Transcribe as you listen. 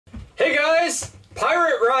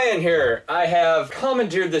Pirate Ryan here. I have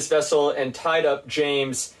commandeered this vessel and tied up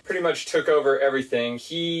James. Pretty much took over everything.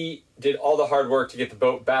 He did all the hard work to get the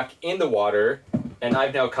boat back in the water, and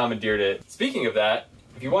I've now commandeered it. Speaking of that,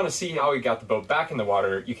 if you want to see how he got the boat back in the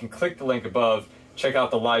water, you can click the link above, check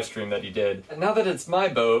out the live stream that he did. And now that it's my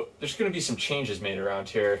boat, there's going to be some changes made around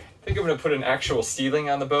here. I think I'm going to put an actual ceiling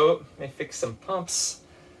on the boat, may fix some pumps.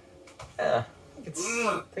 Yeah, I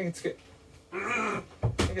think it's good. I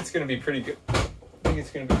think it's going to be pretty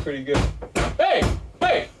good. Hey!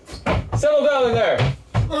 Hey! Settle down in there!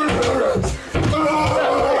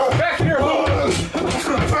 Back in your hole!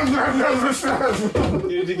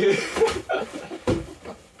 You need to get...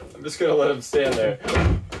 I'm just going to let him stand there.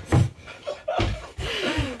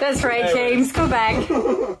 That's right, anyway. James. Go back.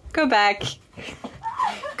 Go back.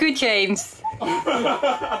 Good, James.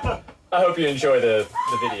 I hope you enjoy the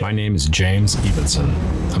video. My name is James Evenson.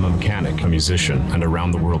 I'm a mechanic, a musician, and a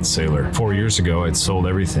round-the-world sailor. 4 years ago, I'd sold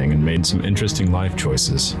everything and made some interesting life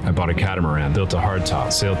choices. I bought a catamaran, built a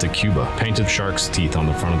hardtop, sailed to Cuba, painted shark's teeth on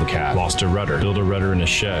the front of the cat, lost a rudder, built a rudder in a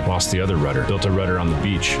shed, lost the other rudder, built a rudder on the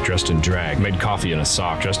beach, dressed in drag, made coffee in a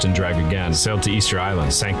sock, dressed in drag again, sailed to Easter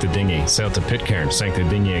Island, sank the dinghy, sailed to Pitcairn, sank the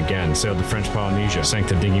dinghy again, sailed to French Polynesia, sank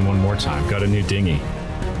the dinghy one more time, got a new dinghy.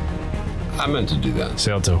 I meant to do that.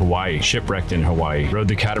 Sailed to Hawaii, shipwrecked in Hawaii, rode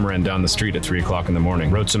the catamaran down the street at 3 o'clock in the morning,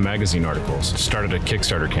 wrote some magazine articles, started a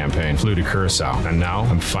Kickstarter campaign, flew to Curacao, and now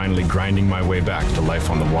I'm finally grinding my way back to life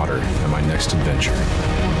on the water and my next adventure.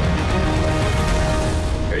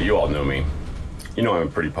 Hey, you all know me. You know I'm a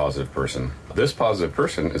pretty positive person. This positive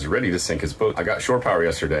person is ready to sink his boat. I got shore power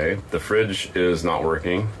yesterday. The fridge is not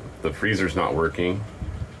working. The freezer's not working.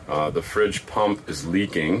 The fridge pump is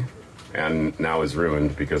leaking. And now is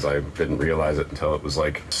ruined because I didn't realize it until it was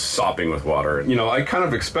like sopping with water. You know, I kind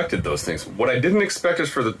of expected those things. What I didn't expect is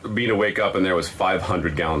for me to wake up and there was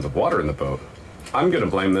 500 gallons of water in the boat. I'm gonna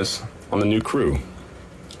blame this on the new crew.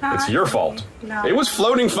 It's your fault. No. It was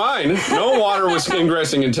floating fine. No water was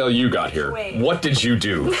ingressing until you got here. Wait. What did you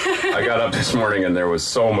do? I got up this morning and there was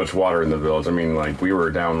so much water in the bilge. I mean, like, we were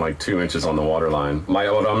down like 2 inches on the water line. My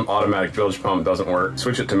automatic bilge pump doesn't work.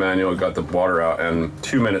 Switch it to manual, got the water out, and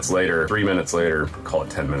 2 minutes later, 3 minutes later, call it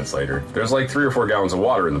 10 minutes later, there's like 3 or 4 gallons of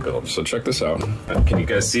water in the bilge. So check this out. Can you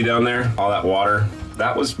guys see down there? All that water?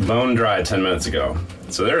 That was bone dry 10 minutes ago.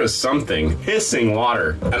 So there is something hissing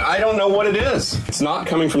water, and I don't know what it is. It's not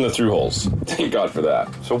coming from the through holes. Thank God for that.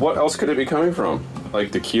 So what else could it be coming from?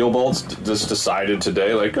 Like the keel bolts just decided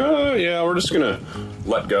today, like, oh yeah, we're just gonna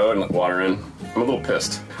let go and let water in. I'm a little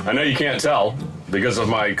pissed. I know you can't tell because of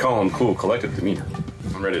my calm, cool, collected demeanor.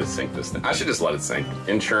 I'm ready to sink this thing. I should just let it sink.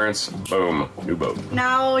 Insurance, boom, new boat.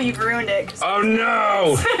 No, you've ruined it. Oh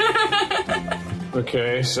no!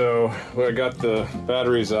 Okay, so I got the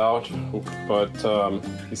batteries out, but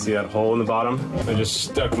you see that hole in the bottom? I just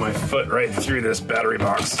stuck my foot right through this battery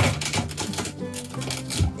box.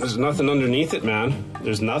 There's nothing underneath it, man.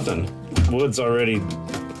 There's nothing. Wood's already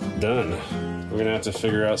done. We're gonna have to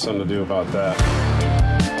figure out something to do about that.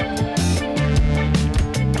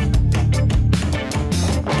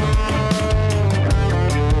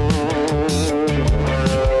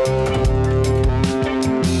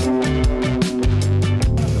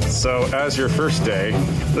 So, as your first day,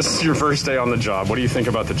 this is your first day on the job. What do you think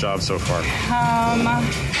about the job so far?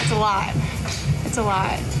 It's a lot. It's a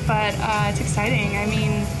lot, but it's exciting. I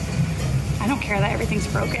mean, I don't care that everything's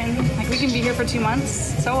broken. Like, we can be here for 2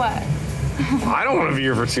 months, so what? I don't want to be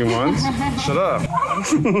here for 2 months. Shut up.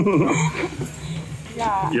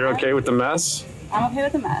 Yeah. You're okay with the mess? I'm okay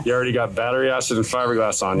with the mess. You already got battery acid and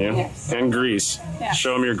fiberglass on you. Yes. And grease. Yes.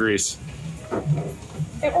 Show them your grease.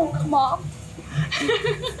 It won't come off.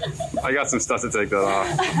 I got some stuff to take that off.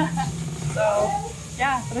 So,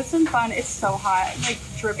 yeah, but it's been fun. It's so hot. I'm like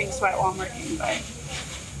dripping sweat while I'm working, but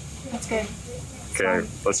that's good. Okay,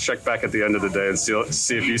 let's check back at the end of the day and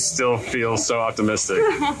see if you still feel so optimistic.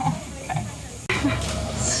 Okay.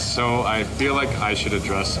 So I feel like I should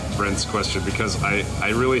address Brent's question because I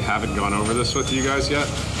really haven't gone over this with you guys yet,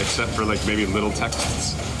 except for like maybe little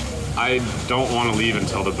texts. I don't want to leave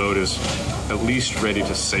until the boat is at least ready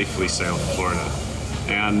to safely sail to Florida.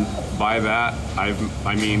 And by that,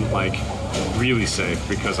 I mean like really safe,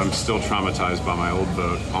 because I'm still traumatized by my old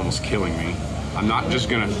boat almost killing me. I'm not just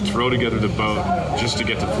gonna throw together the boat just to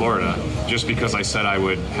get to Florida, just because I said I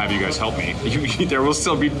would have you guys help me. There will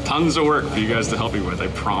still be tons of work for you guys to help me with, I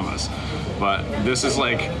promise. But this is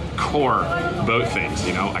like core boat things,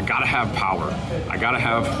 you know? I gotta have power, I gotta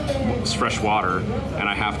have fresh water, and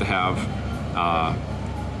I have to have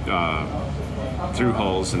through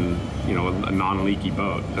hulls and, you know, a non-leaky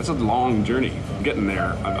boat. That's a long journey. Getting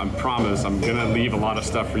there, I promise I'm gonna leave a lot of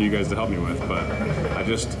stuff for you guys to help me with, but I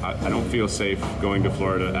don't feel safe going to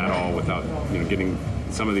Florida at all without, you know, getting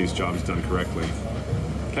some of these jobs done correctly.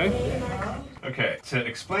 Okay? Okay, to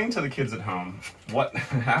explain to the kids at home what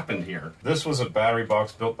happened here. This was a battery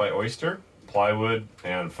box built by Oyster, plywood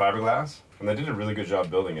and fiberglass, and they did a really good job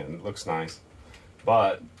building it, and it looks nice.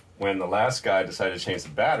 But when the last guy decided to change the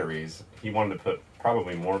batteries, he wanted to put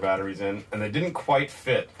probably more batteries in, and they didn't quite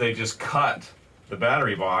fit. They just cut the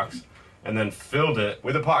battery box and then filled it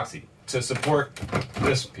with epoxy to support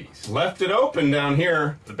this piece. Left it open down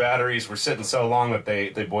here. The batteries were sitting so long that they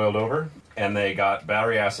boiled over, and they got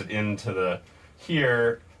battery acid into the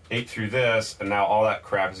here, ate through this, and now all that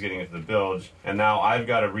crap is getting into the bilge, and now I've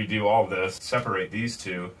got to redo all this, separate these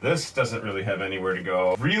two. This doesn't really have anywhere to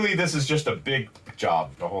go. Really, this is just a big job.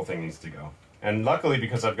 The whole thing needs to go. And luckily,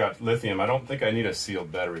 because I've got lithium, I don't think I need a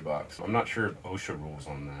sealed battery box. I'm not sure if OSHA rules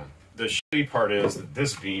on that. The shitty part is that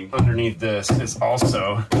this beam underneath this is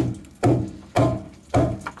also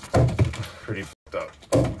pretty fucked up.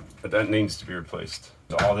 But that needs to be replaced.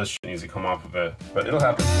 So all this shit needs to come off of it, but it'll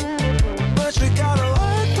happen. But you gotta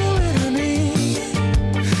work for it, honey.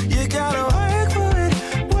 You gotta work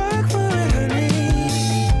for it, honey.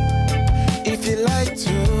 If you like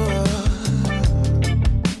to,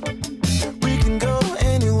 we can go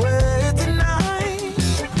anywhere tonight.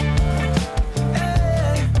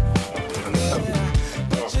 Hey.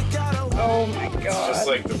 But you gotta work. Oh my god. It's just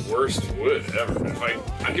like the worst wood ever. If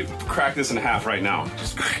I could crack this in half right now,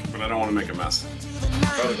 just but I don't want to make a mess.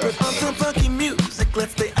 With some funky music,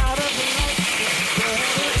 let's stay out of the light.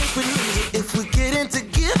 If we get into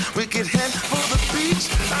gear, we could head for the beach.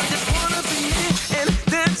 I just wanna be near and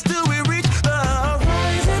dance till we reach the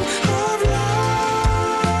horizon of love.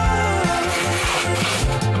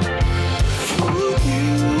 Ooh,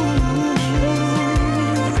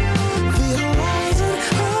 the horizon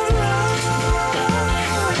of love.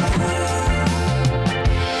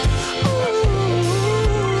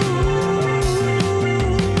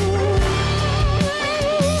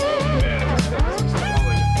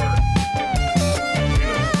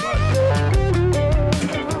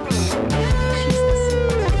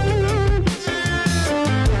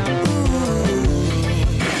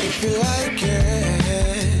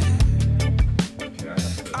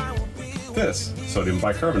 This, sodium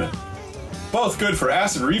bicarbonate. Both good for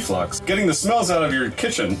acid reflux, getting the smells out of your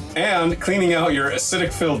kitchen, and cleaning out your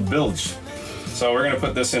acidic-filled bilge. So we're gonna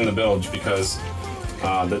put this in the bilge because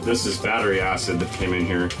this is battery acid that came in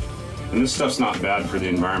here. And this stuff's not bad for the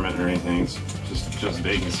environment or anything, it's just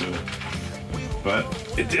baking soda. But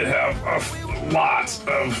it did have a lot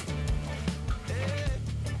of...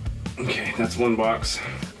 Okay, that's one box.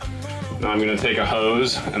 Now I'm gonna take a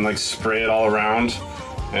hose and like spray it all around,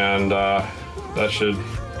 and that should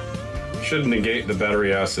negate the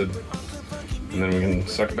battery acid, and then we can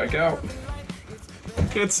suck it back out.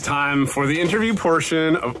 It's time for the interview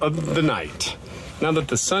portion of the night. Now that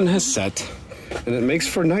the sun has set and it makes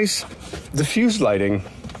for nice diffused lighting,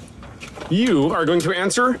 you are going to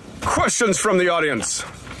answer questions from the audience.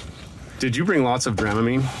 Did you bring lots of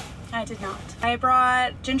Dramamine? I did not. I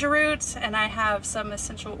brought ginger root and I have some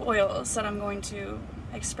essential oils that I'm going to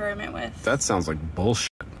experiment with. That sounds like bullshit.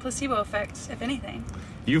 Placebo effect, if anything.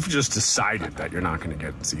 You've just decided that you're not going to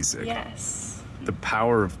get seasick. Yes. The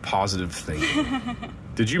power of positive thinking.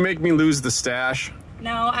 Did you make me lose the stash?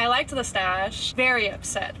 No, I liked the stash. Very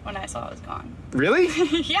upset when I saw it was gone. Really?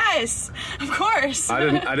 Yes, of course.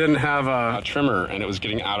 I didn't have a trimmer and it was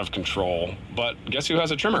getting out of control. But guess who has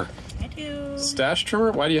a trimmer? I do. Stash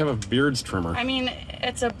trimmer? Why do you have a beards trimmer? I mean,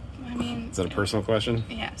 is that a personal question?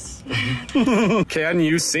 Yes. Can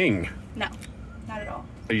you sing? No, not at all.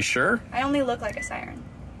 Are you sure? I only look like a siren.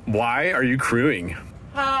 Why are you crewing?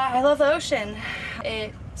 I love the ocean.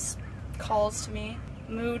 It calls to me.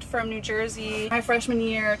 Moved from New Jersey my freshman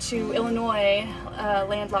year to Illinois, a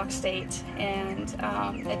landlocked state, and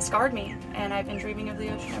it scarred me, and I've been dreaming of the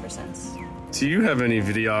ocean ever since. Do you have any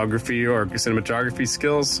videography or cinematography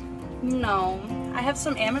skills? No, I have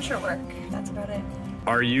some amateur work. That's about it.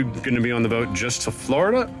 Are you going to be on the boat just to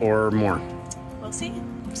Florida or more? We'll see.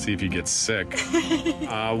 See if you get sick.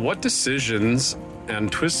 What decisions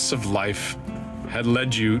and twists of life had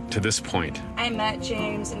led you to this point? I met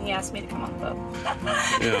James and he asked me to come on the boat.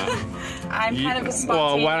 Yeah. I'm kind of a spontaneous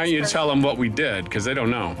Well, why don't you person. tell them what we did, because they don't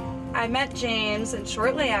know. I met James, and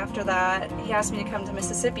shortly after that, he asked me to come to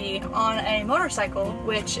Mississippi on a motorcycle,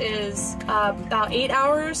 which is about 8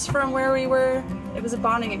 hours from where we were. It was a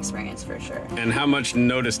bonding experience for sure. And how much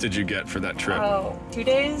notice did you get for that trip? Oh, 2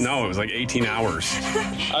 days? No, it was like 18 hours.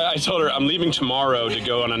 I told her, I'm leaving tomorrow to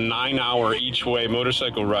go on a 9-hour each way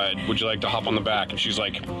motorcycle ride. Would you like to hop on the back? And she's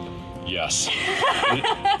like, yes.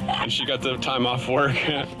 And she got the time off work.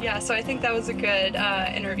 Yeah, so I think that was a good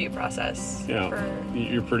interview process. Yeah,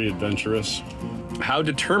 you're pretty adventurous. How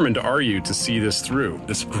determined are you to see this through,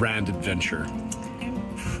 this grand adventure? I'm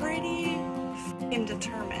pretty f***ing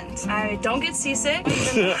determined. I don't get seasick.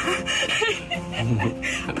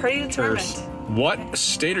 I'm pretty determined. What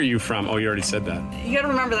state are you from? Oh, you already said that. You gotta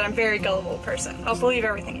remember that I'm a very gullible person. I'll believe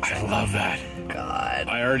everything you say. I love that. God.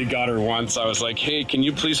 I already got her once. I was like, hey, can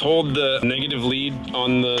you please hold the negative lead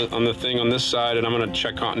on the thing on this side, and I'm gonna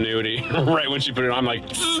check continuity. Right when she put it on, I'm like,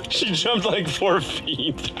 she jumped like 4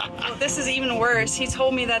 feet. Oh, this is even worse. He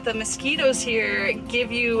told me that the mosquitoes here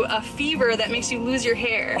give you a fever that makes you lose your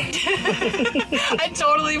hair. I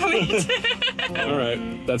totally believed it. All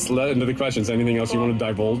right, that's the end of the questions. Anything else you want to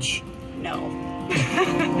divulge? No.